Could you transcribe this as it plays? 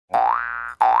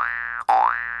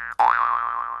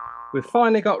We've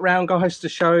finally got round, guys, to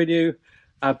showing you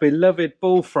our beloved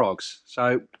bullfrogs.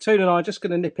 So Toon and I are just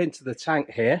going to nip into the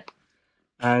tank here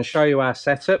and show you our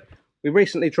setup. We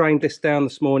recently drained this down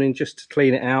this morning just to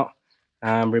clean it out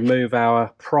and remove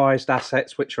our prized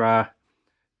assets, which are our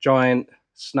giant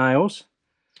snails.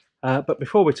 But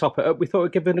before we top it up, we thought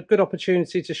we'd give it a good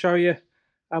opportunity to show you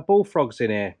our bullfrogs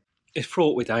in here. It's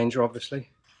fraught with danger, obviously.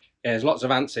 Yeah, there's lots of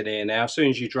ants in here now. As soon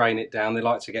as you drain it down, they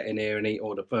like to get in here and eat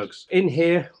all the bugs. In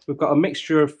here, we've got a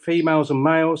mixture of females and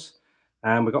males,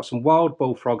 and we've got some wild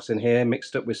bullfrogs in here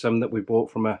mixed up with some that we bought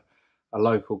from a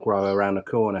local grower around the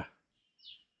corner.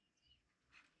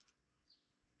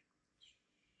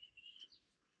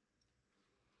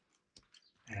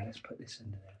 Now let's put this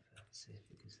under there first, see if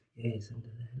we can see. Yeah, it's under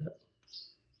there, look.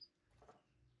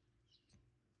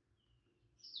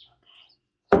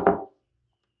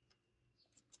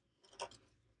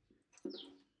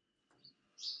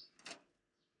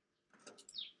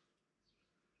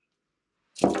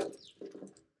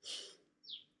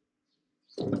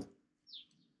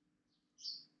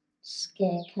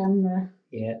 Scare camera.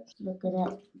 Yeah. Look at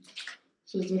that.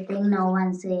 She just think no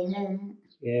one see her.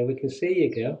 Yeah, we can see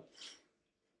you, girl.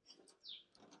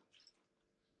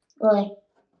 Oi,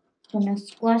 gonna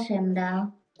squash him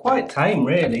down. Quite tame,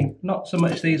 really. Not so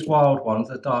much these wild ones.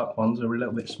 The dark ones are a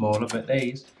little bit smaller, but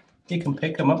these, you can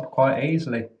pick them up quite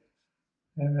easily.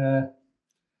 They're,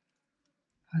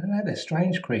 I don't know, they're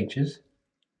strange creatures.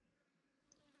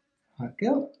 Right,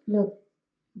 girl. Look,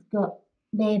 it's got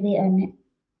baby on it.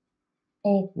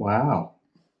 Egg. Wow.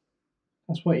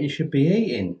 That's what you should be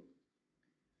eating.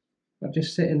 Not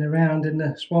just sitting around in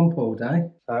the swamp all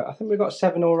day. So I think we've got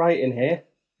 7 or 8 in here.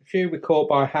 A few we caught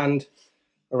by hand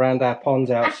around our ponds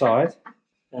outside.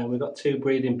 And we've got 2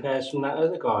 breeding pairs from that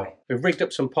other guy. We've rigged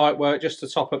up some pipe work just to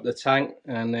top up the tank,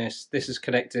 and this is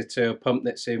connected to a pump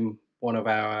that's in one of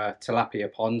our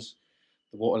tilapia ponds.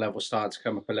 The water level's starting to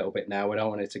come up a little bit now. We don't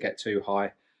want it to get too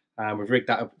high. We've rigged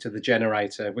that up to the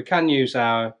generator. We can use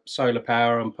our solar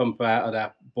power and pump out of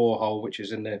that borehole, which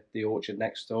is in the orchard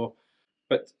next door.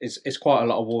 But it's quite a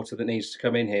lot of water that needs to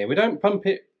come in here. We don't pump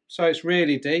it so it's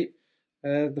really deep.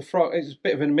 The frog, it's a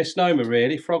bit of a misnomer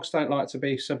really. Frogs don't like to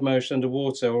be submerged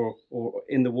underwater or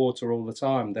in the water all the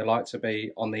time. They like to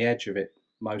be on the edge of it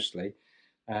mostly.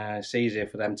 It's easier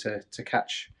for them to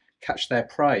catch their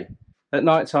prey. At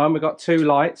night time we've got 2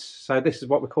 lights. So this is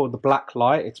what we call the black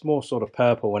light. It's more sort of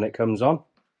purple when it comes on.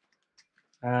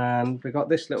 And we've got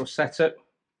this little setup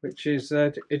which is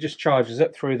it just charges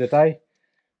up through the day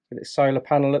with its solar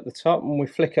panel at the top, and we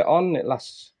flick it on. It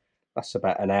lasts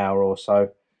about an hour or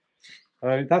so.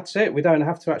 So that's it. We don't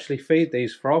have to actually feed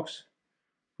these frogs.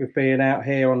 With being out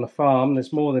here on the farm,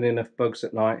 there's more than enough bugs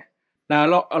at night. Now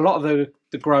a lot of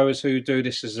the growers who do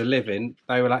this as a living,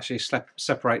 they will actually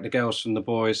separate the girls from the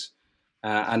boys,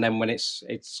 and then when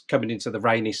it's coming into the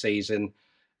rainy season,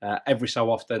 every so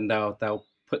often they'll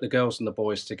put the girls and the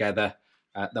boys together.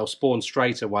 They'll spawn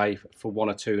straight away for 1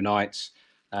 or 2 nights,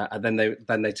 and then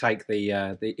they take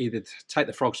they either take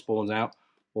the frog spawns out,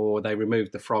 or they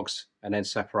remove the frogs and then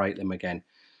separate them again.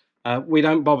 We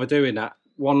don't bother doing that.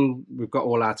 One, we've got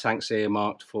all our tanks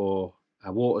earmarked for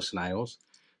water snails,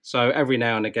 so every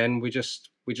now and again we just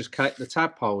collect the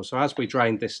tadpoles. So as we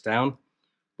drained this down,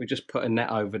 we just put a net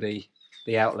over the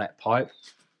outlet pipe,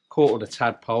 caught all the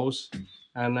tadpoles,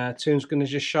 and Toon's going to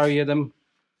just show you them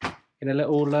in a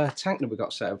little tank that we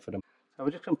got set up for them. So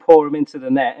we're just going to pour them into the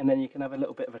net, and then you can have a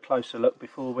little bit of a closer look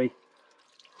before we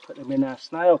put them in our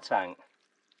snail tank.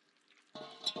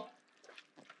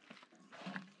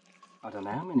 I don't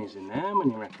know how many's in there. How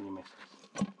many reckon you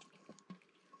missed?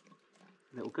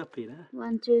 Little guppy there.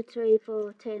 1, 2, 3,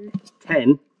 4, 10.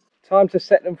 10. Time to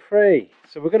set them free.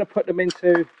 So we're going to put them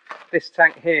into this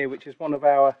tank here, which is one of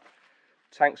our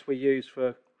tanks we use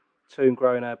for Toon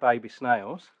growing our baby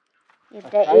snails. If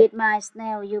they eat my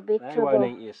snail, you big trouble. They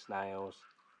won't eat your snails.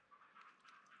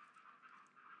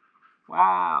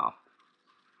 Wow.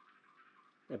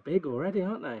 They're big already,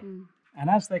 aren't they? Mm. And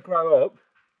as they grow up,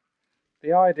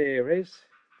 the idea is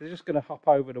they're just going to hop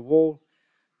over the wall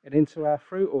and into our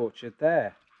fruit orchard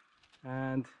there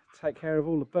and take care of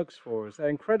all the bugs for us. They're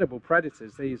incredible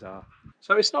predators, these are.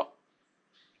 So it's not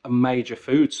a major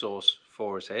food source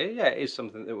for us here. Yeah, it is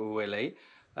something that we will eat,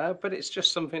 but it's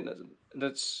just something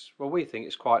that's well, we think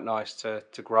it's quite nice to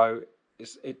grow.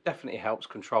 It definitely helps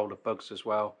control the bugs as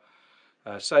well.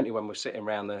 Certainly when we're sitting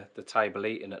around the table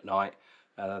eating at night,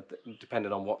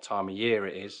 depending on what time of year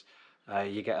it is,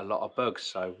 you get a lot of bugs.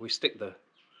 So we stick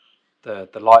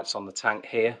the lights on the tank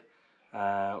here,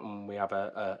 and we have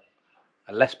a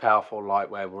less powerful light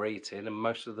where we're eating, and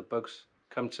most of the bugs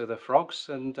come to the frogs,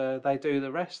 and they do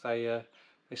the rest. They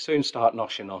they soon start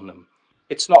noshing on them.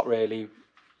 It's not really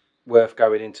worth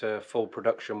going into full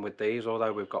production with these,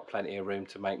 although we've got plenty of room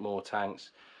to make more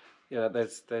tanks. You know,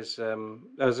 there's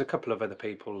a couple of other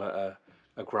people that are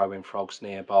growing frogs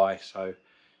nearby, so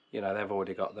you know they've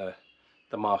already got the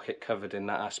market covered in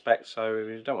that aspect. So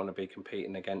you don't want to be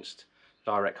competing against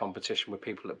direct competition with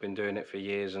people that have been doing it for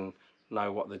years and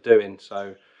know what they're doing.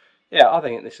 So yeah, I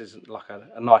think this is like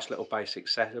a nice little basic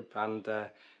setup, and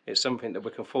it's something that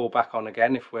we can fall back on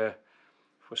again if we're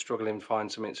struggling to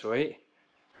find something to eat.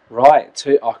 Right,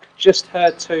 I just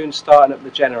heard Toon starting up the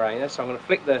generator, so I'm going to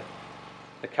flick the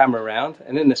camera around,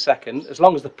 and in a second, as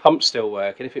long as the pump's still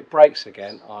working, if it breaks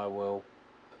again, I will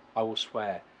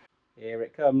swear. Here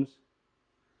it comes.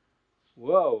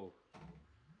 Whoa!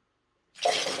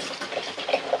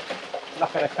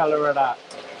 Look at the colour of that.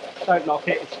 Don't knock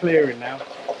it, it's clearing now.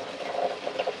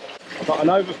 Got an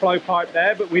overflow pipe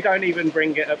there, but we don't even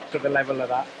bring it up to the level of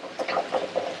that.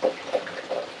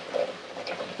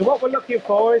 So what we're looking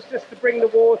for is just to bring the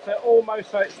water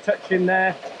almost so it's touching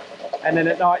there, and then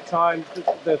at night time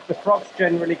the frogs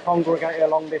generally congregate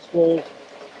along this wall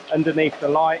underneath the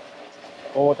light,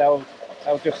 or they'll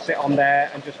just sit on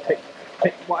there and just pick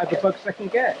whatever bugs they can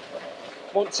get.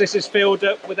 Once this is filled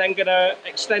up, we're then going to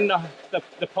extend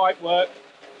the pipe work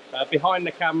behind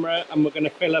the camera, and we're going to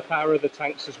fill up our other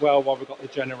tanks as well while we've got the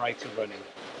generator running.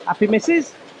 Happy,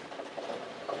 missus?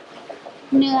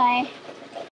 เหนื่อย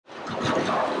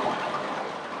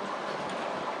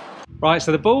Right,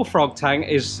 so the bullfrog tank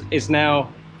is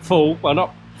now full. Well,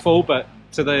 not full, but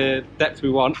to the depth we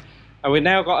want. And we've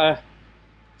now got a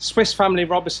Swiss Family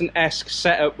Robinson-esque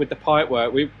setup with the pipe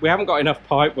work. We haven't got enough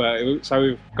pipe work, so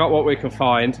we've got what we can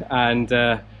find, and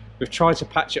we've tried to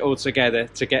patch it all together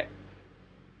to get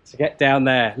down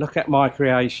there. Look at my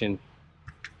creation.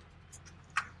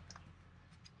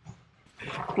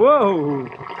 Whoa!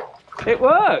 It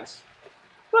works!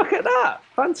 Look at that!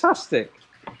 Fantastic!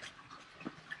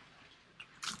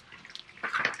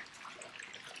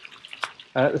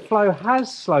 The flow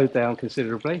has slowed down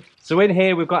considerably. So in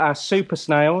here we've got our super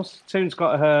snails. Toon's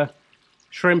got her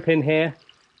shrimp in here,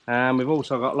 and we've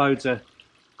also got loads of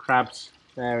crabs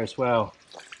there as well.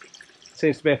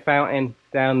 Seems to be a fountain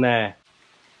down there.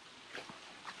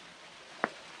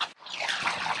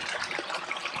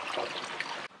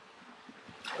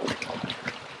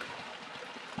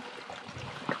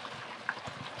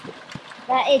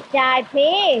 That is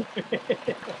JP.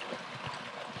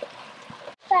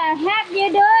 What have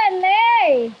you doing,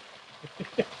 Leigh?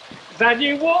 Is that a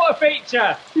new water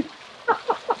feature?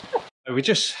 We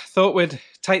just thought we'd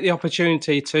take the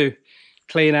opportunity to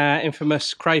clean our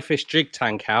infamous crayfish jig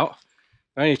tank out.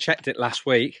 We only checked it last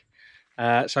week,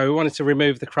 so we wanted to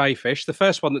remove the crayfish. The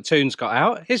first one that Toon's got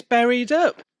out is buried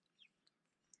up.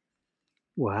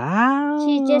 Wow.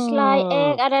 She just like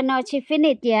egg. I don't know, she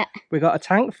finished yet. We got a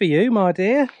tank for you, my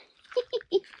dear.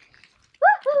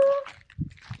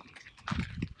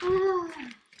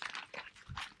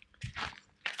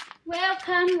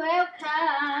 Welcome,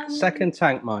 welcome. Second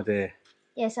tank, my dear.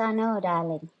 Yes, I know,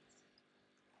 darling.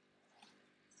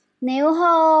 New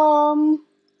home.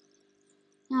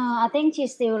 Oh, I think she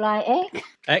still like egg.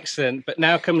 Excellent, but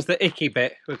now comes the icky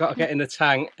bit. We've got to get in the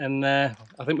tank, and I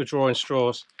think we're drawing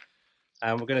straws,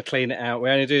 and we're going to clean it out. We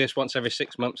only do this once every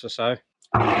 6 months or so.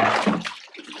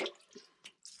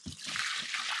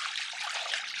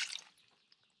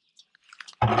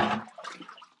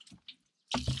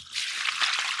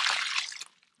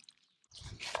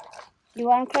 You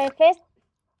want crayfish?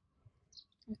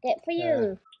 I'll get for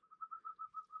you.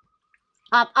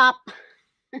 Up, up.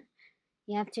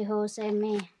 You have to hold same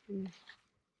me.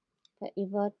 Put your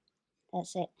boat.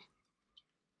 That's it.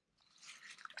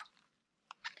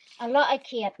 A lot of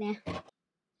kids now.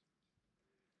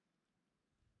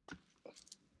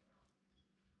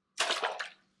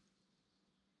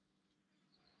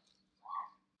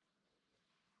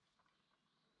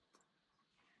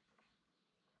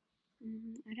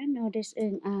 I don't know this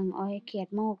or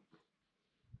kiệt một.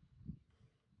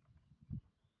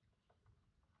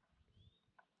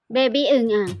 Baby